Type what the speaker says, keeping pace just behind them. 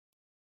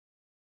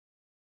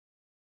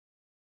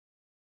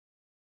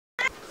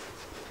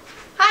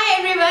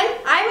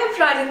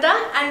Pradita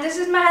and this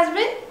is my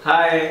husband.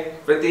 Hi,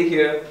 Pratik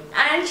here.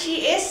 And she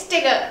is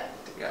Tigger.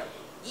 Yeah.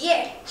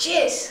 Yeah,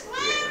 cheers.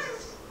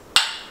 Yes.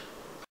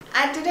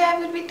 And today I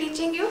will be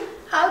teaching you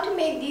how to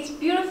make these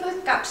beautiful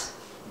cups.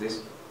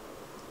 This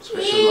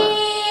special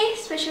one.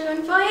 Special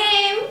one for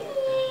him.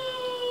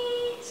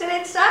 Yay. So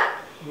let's start.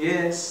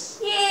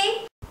 Yes.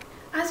 Yay!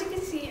 As you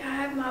can see, I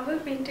have marble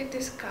painted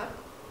this cup.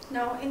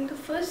 Now in the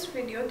first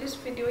video, this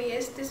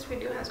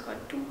video has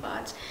got two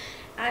parts,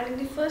 and in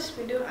the first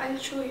video I'll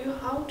show you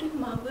how to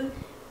marble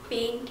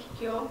paint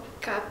your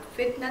cup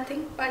with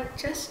nothing but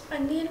just a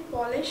nail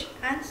polish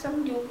and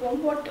some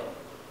lukewarm water.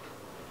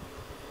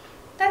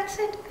 That's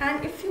it.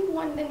 And if you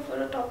want then for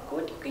a top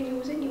coat, you can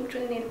use a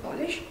neutral nail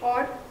polish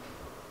or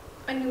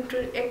a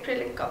neutral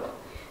acrylic cover.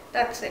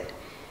 That's it.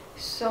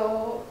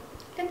 So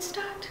let's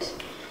start.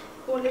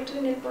 Pour a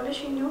little nail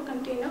polish in your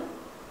container.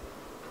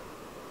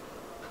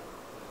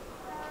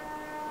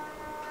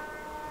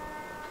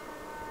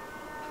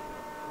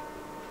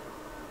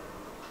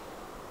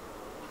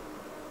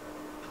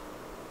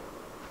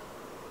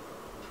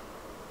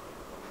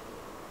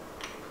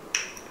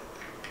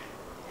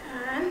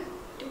 And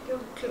dip your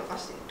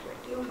glass into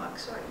it, your mug,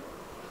 sorry.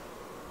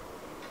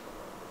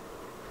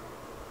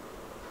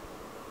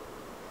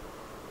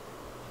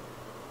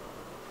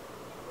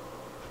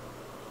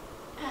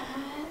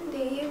 And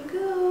there you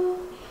go.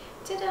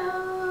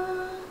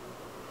 Ta-da!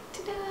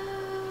 Ta-da!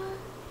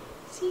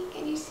 See,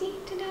 can you see?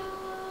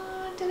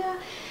 Ta-da! Ta-da!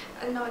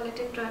 I'll now let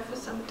it dry for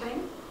some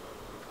time.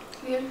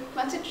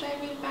 Once it dry,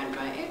 we'll pan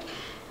dry it,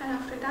 and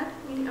after that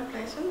we'll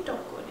apply some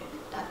top coat in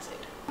it. That's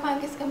it. My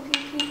mug is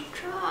completely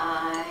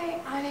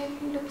dry and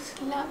it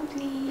looks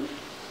lovely.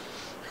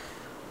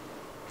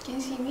 Can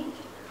you see me?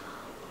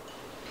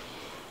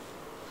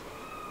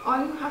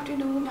 All you have to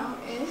do now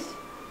is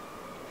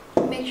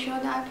make sure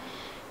that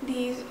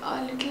these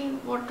little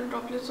water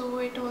droplets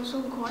over it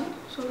also gone.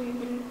 So we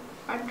will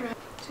pan dry.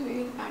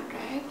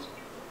 It.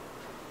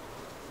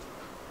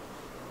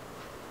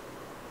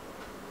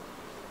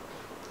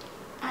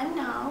 And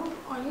now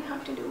all you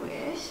have to do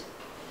is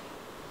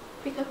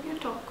pick up your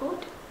top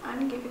coat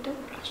and give it a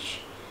brush.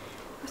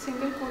 A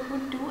single coat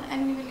would do,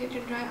 and we will let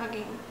it dry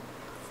again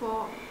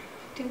for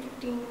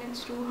 10-15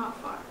 minutes to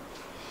half hour.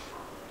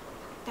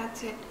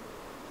 That's it.